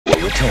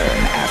return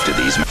after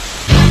these.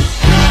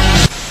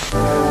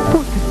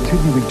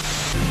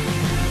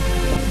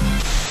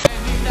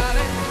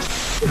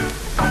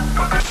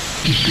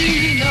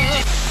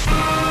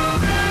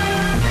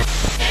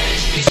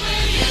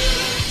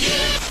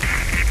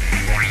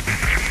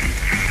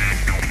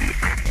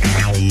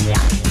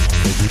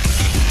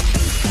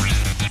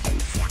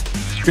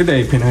 Good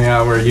day, Pinoy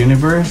Hour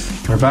Universe.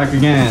 We're back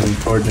again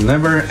for the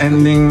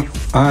never-ending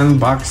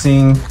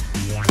unboxing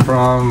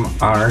from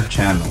our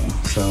channel.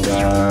 So,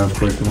 of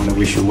course, we want to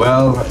wish you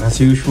well, as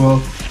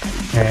usual,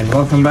 and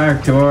welcome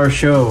back to our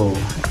show.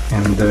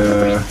 And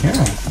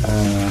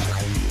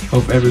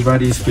hope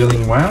everybody's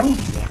feeling well.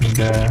 And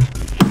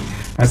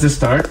as a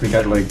start, we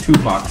got like 2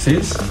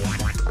 boxes,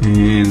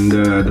 and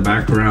the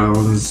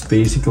backgrounds,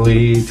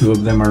 basically 2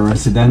 of them are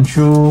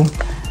residential.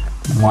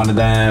 1 of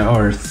them,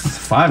 or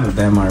 5 of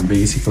them, are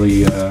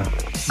basically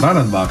not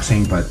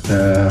unboxing, but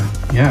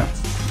yeah,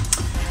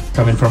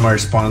 coming from our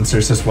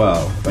sponsors as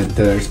well. But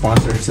the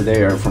sponsors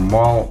today are from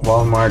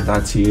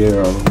Walmart.ca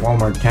or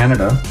Walmart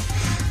Canada.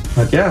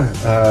 But yeah,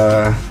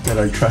 got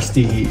our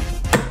trusty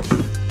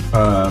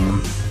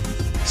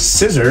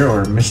scissor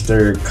or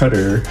Mr.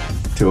 Cutter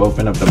to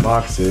open up the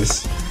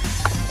boxes.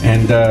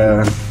 And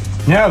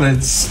yeah,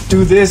 let's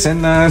do this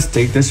and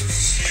take this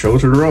show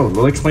to the road.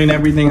 We'll explain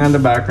everything on the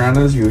background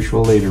as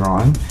usual later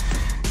on.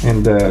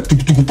 And but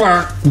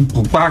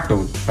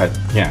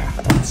yeah,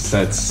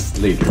 that's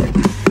later.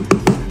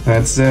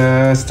 Let's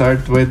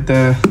start with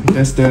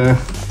just the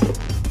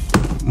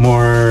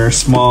more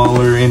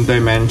smaller in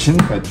dimension,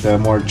 but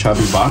more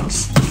chubby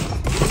box.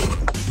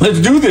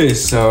 Let's do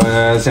this. So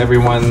as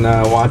everyone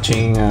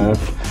watching,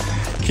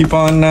 keep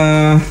on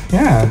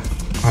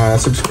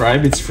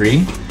subscribe. It's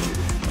free.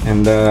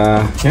 And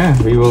yeah,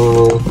 we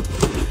will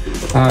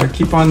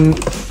keep on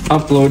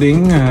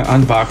uploading,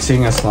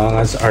 unboxing, as long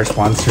as our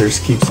sponsors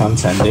keeps on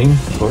sending,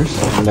 of course.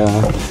 And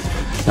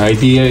the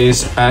idea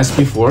is, as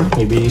before,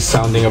 maybe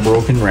sounding a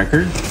broken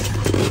record,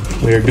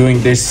 we're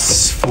doing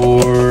this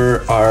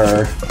for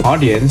our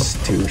audience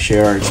to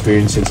share our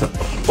experiences of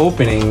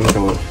opening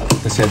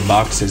the said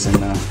boxes. And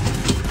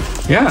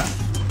yeah,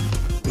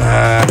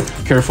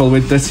 careful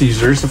with the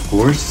scissors, of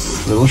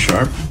course, a little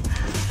sharp.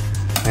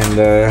 And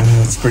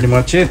that's pretty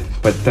much it.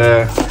 But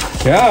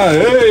yeah,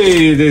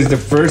 hey, there's the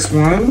first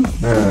one.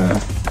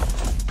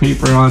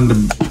 Paper on the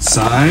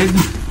side.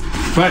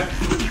 But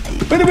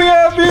what do we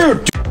have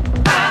here?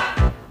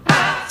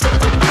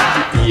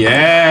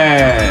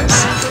 Yes.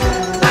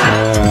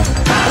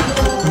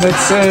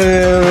 Let's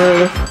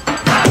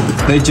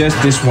digest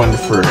this one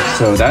first.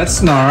 So that's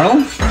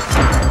Snarl.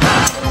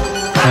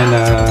 And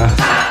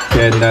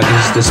again, that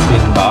is the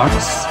spin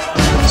box.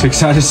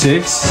 6 out of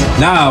 6.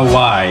 Now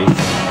why?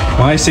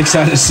 Why 6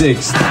 out of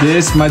 6?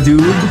 This, my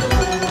dude,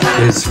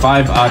 is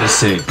 5 out of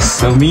 6.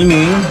 So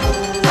meaning,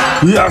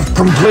 we have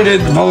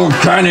completed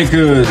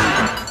Volcanicus.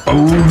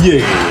 Oh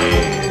yeah.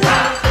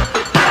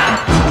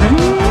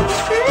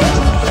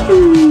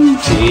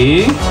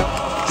 See?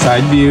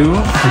 Side view.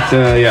 But,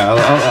 yeah,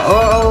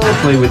 I'll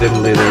play with it a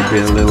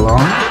little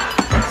long.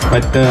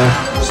 But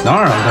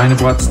Snarl,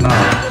 Dinobot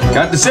Snarl.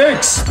 Got the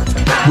 6!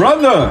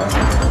 Brother!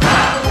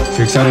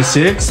 6 out of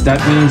 6,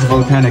 that means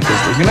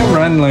Volcanicus. We're gonna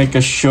run like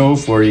a show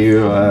for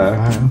you,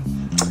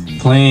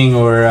 playing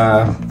or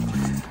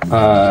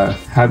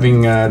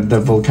having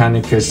the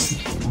Volcanicus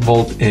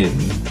Volt in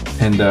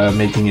and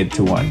making it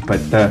to 1.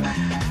 But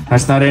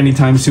that's not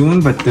anytime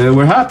soon, but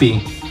we're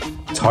happy.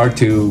 It's hard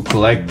to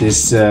collect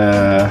this,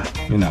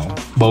 you know,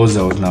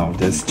 bozos. No,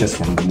 that's just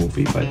from the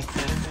movie, but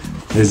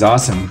it's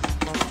awesome.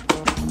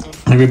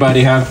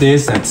 Everybody have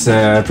this, that's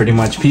pretty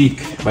much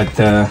peak, but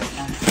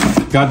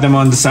got them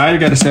on the side.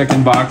 Got a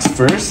second box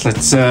first.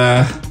 Let's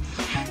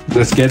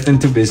get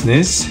into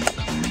business.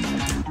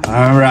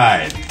 All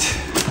right.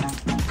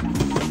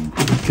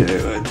 Okay,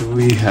 what do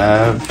we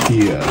have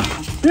here?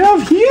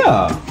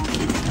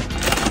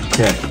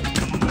 Okay.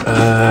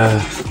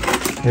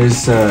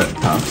 Here's the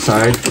top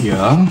side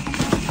here.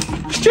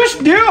 It's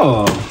just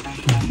there.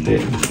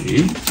 There,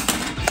 see?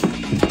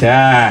 Look at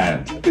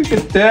that. Look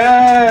at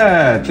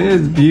that.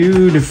 It's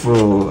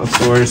beautiful. Of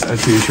course,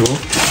 as usual.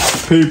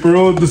 Paper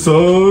on the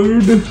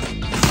side.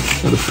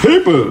 The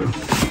paper.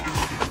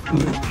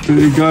 What do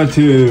we got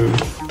here?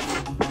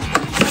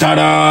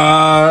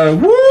 Ta-da!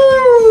 Woo!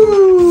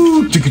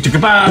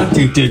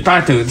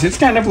 It's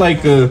kind of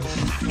like a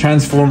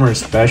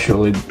Transformers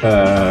special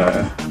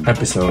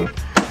episode.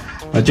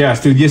 But yeah,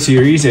 Studio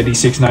Series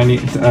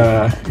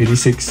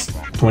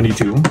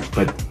 8622.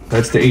 But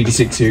that's the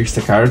 86 series.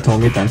 Takara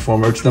told me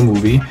Transformers the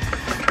movie.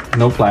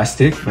 No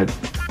plastic, but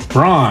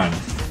Brawn.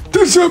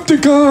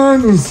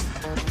 Decepticons!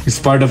 He's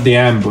part of the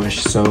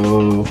ambush, so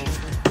look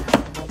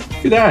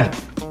at that.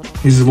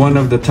 He's one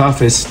of the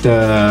toughest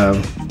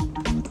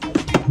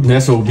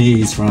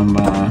SOBs from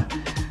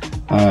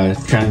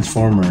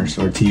Transformers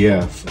or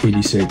TF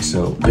 86.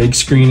 So big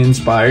screen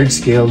inspired,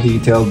 scale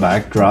detail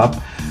backdrop,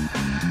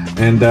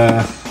 and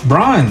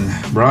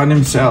Brawn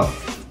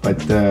himself.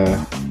 But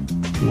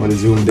if you want to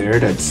zoom there,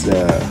 that's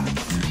the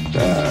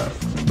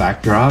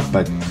backdrop.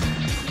 But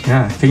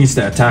Yeah, I think it's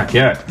the attack.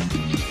 Yeah,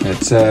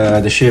 that's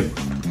the ship.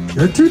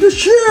 Get to the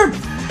ship.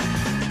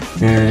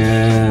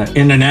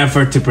 In an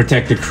effort to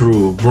protect the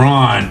crew,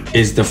 Brawn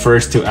is the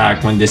first to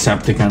act when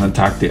Decepticon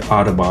attack the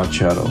Autobot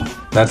shuttle.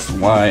 That's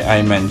why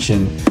I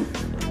mentioned,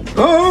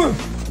 oh,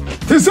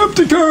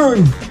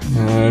 Decepticon!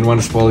 I don't want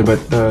to spoil it,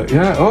 but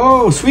yeah.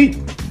 Oh, sweet!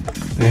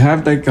 They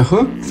have like a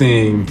hook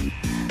thing.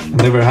 I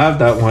never have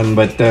that one,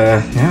 but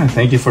yeah,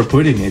 thank you for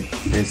putting it.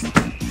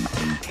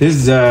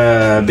 This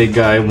big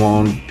guy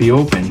won't be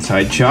open.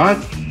 Side shot,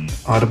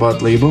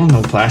 Autobot label,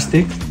 no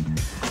plastic.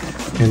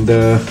 And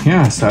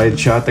yeah, side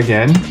shot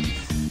again,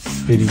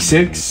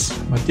 86.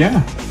 But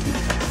yeah,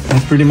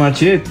 that's pretty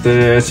much it.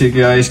 As you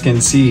guys can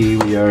see,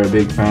 we are a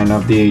big fan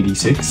of the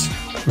 86.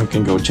 You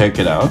can go check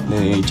it out.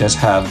 They just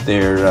have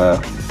their,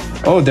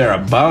 oh, they're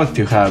about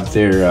to have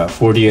their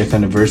 40th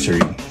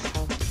anniversary,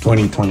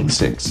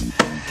 2026.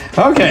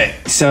 Okay,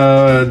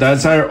 so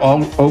that's our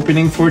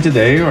opening for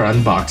today, or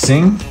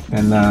unboxing.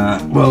 And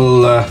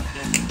we'll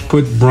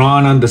put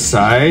Brawn on the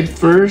side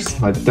first,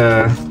 but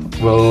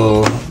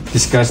we'll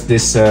discuss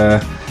this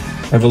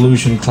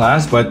evolution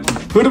class. But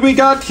who do we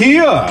got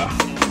here?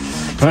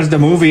 That's the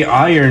movie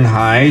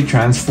Ironhide,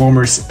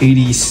 Transformers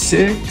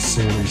 86.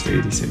 Where's the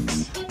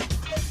 86?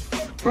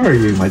 Where are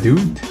you, my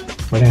dude?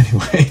 But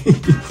anyway,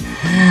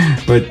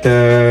 but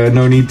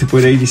no need to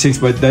put 86,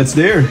 but that's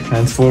there.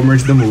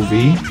 Transformers the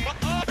movie,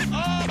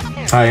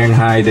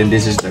 Ironhide, and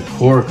this is the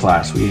core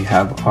class. We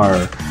have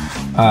our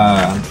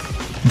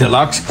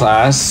Deluxe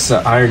class,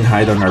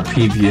 Ironhide, on our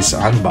previous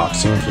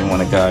unboxing. If you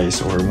want to,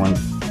 guys, or want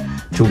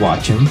to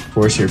watch him, of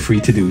course, you're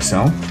free to do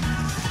so.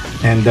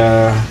 And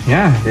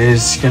yeah,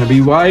 this is gonna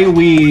be why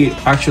we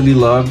actually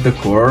love the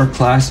core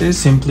classes,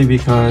 simply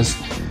because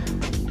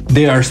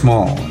they are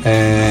small,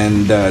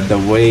 and the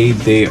way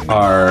they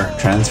are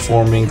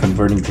transforming,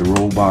 converting to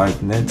robot,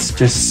 that's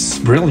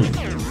just brilliant.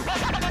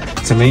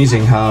 It's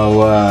amazing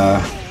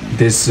how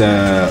this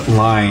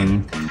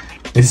line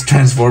is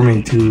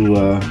transforming to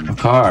a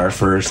car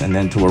first and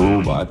then to a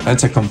robot.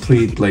 That's a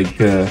complete like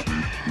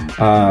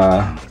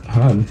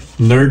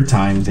nerd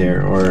time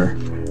there, or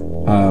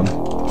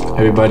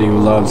everybody who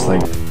loves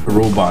like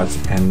robots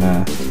and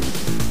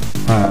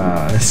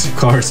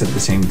cars at the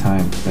same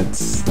time.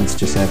 That's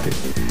just epic.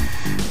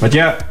 But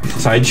yeah,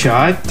 side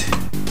shot,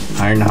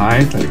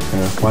 Ironhide, like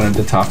one of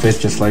the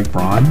toughest, just like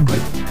Brawn, but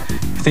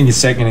I think he's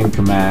second in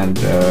command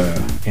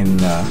in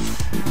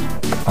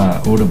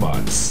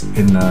Autobots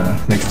in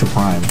next to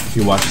Prime, if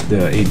you watch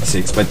the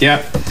 86. But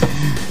yeah,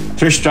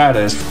 Trish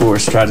Stratus, of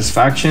course, Stratus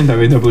Faction,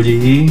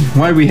 WWE.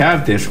 Why we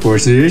have this, of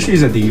course,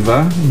 she's a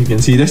diva. You can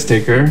see the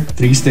sticker,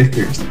 3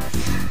 stickers.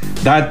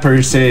 That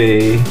per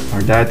se,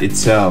 or that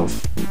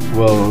itself,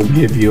 will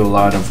give you a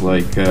lot of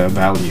like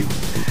value.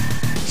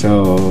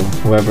 So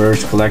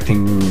whoever's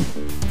collecting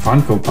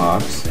Funko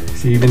Pops,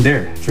 see even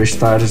there,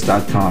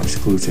 TrishStratus.com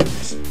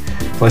exclusives.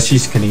 Plus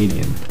she's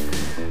Canadian.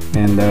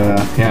 And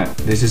yeah,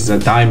 this is a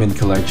diamond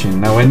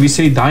collection. Now when we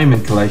say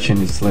diamond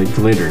collection, it's like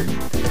glittered,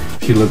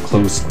 if you look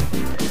closely.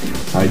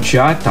 Side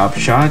shot, top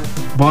shot,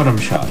 bottom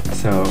shot.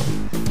 So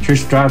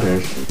Trish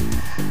Stratus.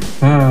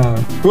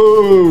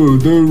 Oh,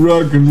 the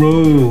rock and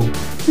roll.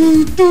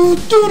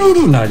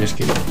 No, just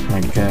kidding.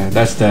 Like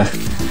that's the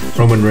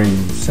Roman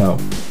Reigns. So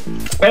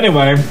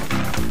anyway,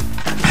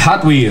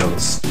 Hot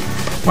Wheels.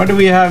 What do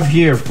we have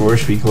here? Of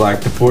course, we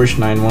collect the Porsche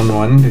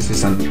 911. This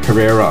is a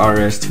Carrera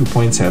RS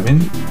 2.7,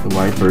 the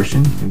white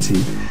version. You can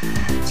see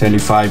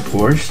 75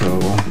 Porsche, so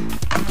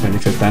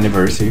 25th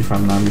anniversary, if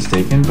I'm not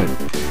mistaken, but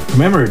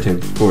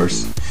commemorative, of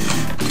course.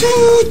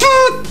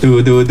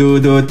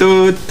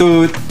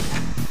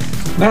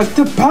 That's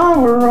the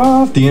power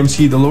of the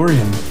MC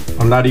DeLorean.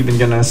 I'm not even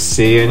gonna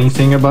say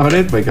anything about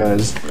it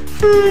because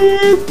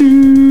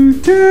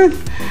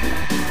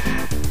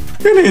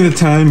in a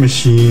time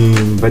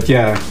machine. But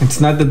yeah,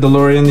 it's not the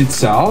DeLorean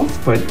itself,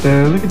 but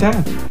look at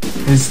that.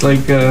 It's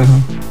like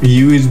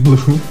U is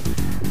blue.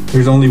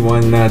 There's only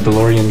one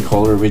DeLorean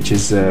color, which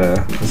is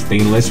a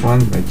stainless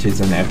one, which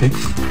is an epic,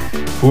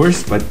 of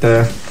course. But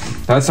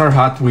that's our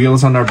Hot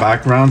Wheels on our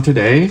background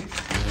today.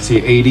 See,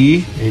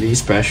 80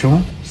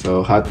 special.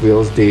 So Hot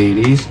Wheels,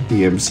 the 80s,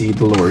 DMC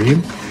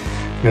DeLorean.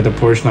 We got the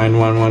Porsche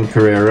 911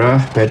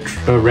 Carrera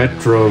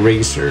Retro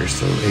Racer,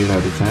 so 8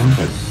 out of 10.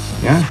 But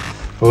yeah.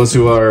 Those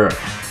who are,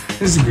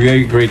 this is a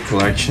great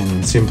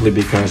collection, simply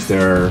because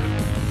they're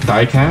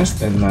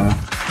die-cast and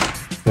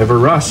never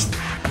rust.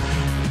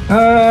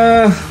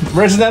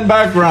 Resident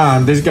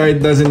background. This guy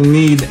doesn't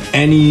need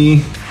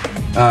any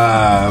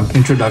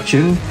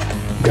introduction.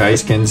 You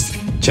guys can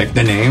check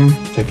the name,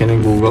 check it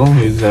in Google.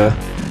 He's the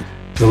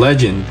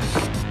legend.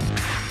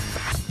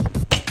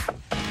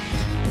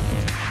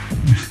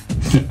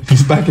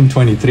 He's back in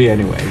 23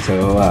 anyway,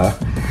 so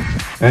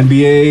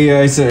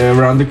NBA is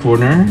around the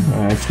corner.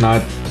 If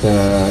not,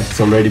 it's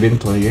already been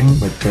playing,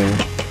 but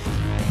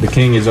the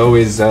king is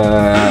always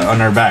on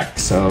our back.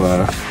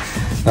 So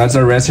that's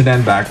our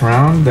resident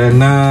background. And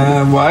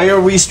why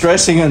are we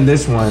stressing on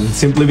this one?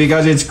 Simply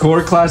because it's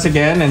core class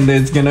again, and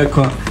it's gonna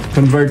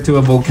convert to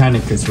a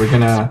Volcanicus. We're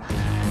gonna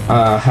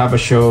have a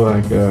show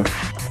like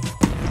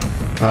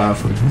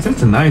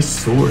That's a nice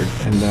sword,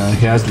 and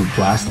he has the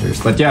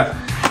blasters. But yeah,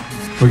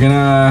 we're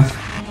gonna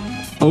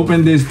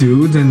open this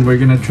dude, and we're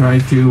gonna try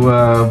to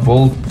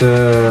vault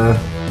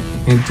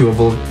into a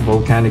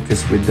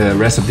Volcanicus with the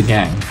rest of the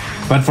gang.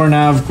 But for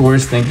now, of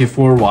course, thank you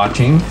for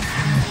watching.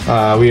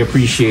 We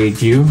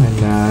appreciate you,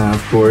 and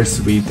of course,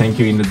 we thank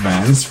you in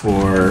advance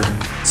for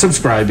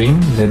subscribing.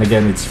 Then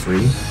again, it's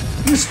free.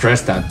 Just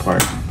stress that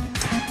part.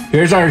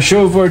 Here's our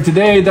show for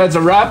today. That's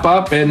a wrap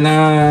up, and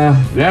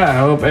yeah, I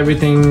hope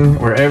everything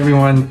or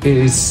everyone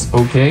is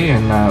okay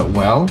and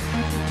well.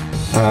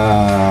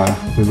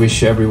 We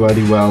wish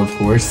everybody well, of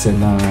course,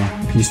 and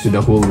peace to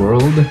the whole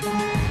world.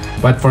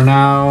 But for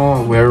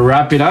now, we'll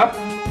wrap it up.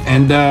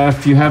 And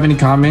if you have any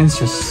comments,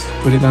 just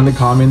put it on the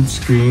comment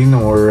screen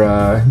or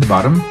the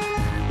bottom.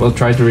 We'll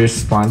try to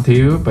respond to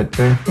you. But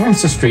yeah,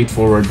 it's a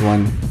straightforward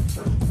one.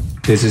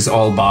 This is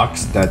all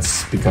boxed.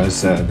 That's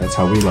because that's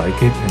how we like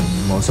it.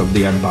 And most of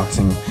the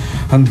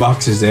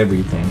unboxes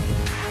everything.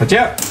 But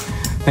yeah,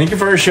 thank you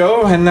for our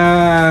show, and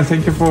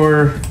thank you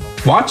for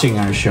watching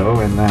our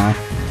show. And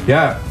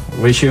yeah,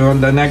 wish you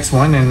on the next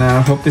one, and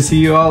hope to see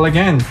you all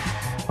again.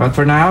 But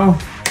for now,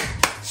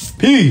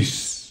 peace.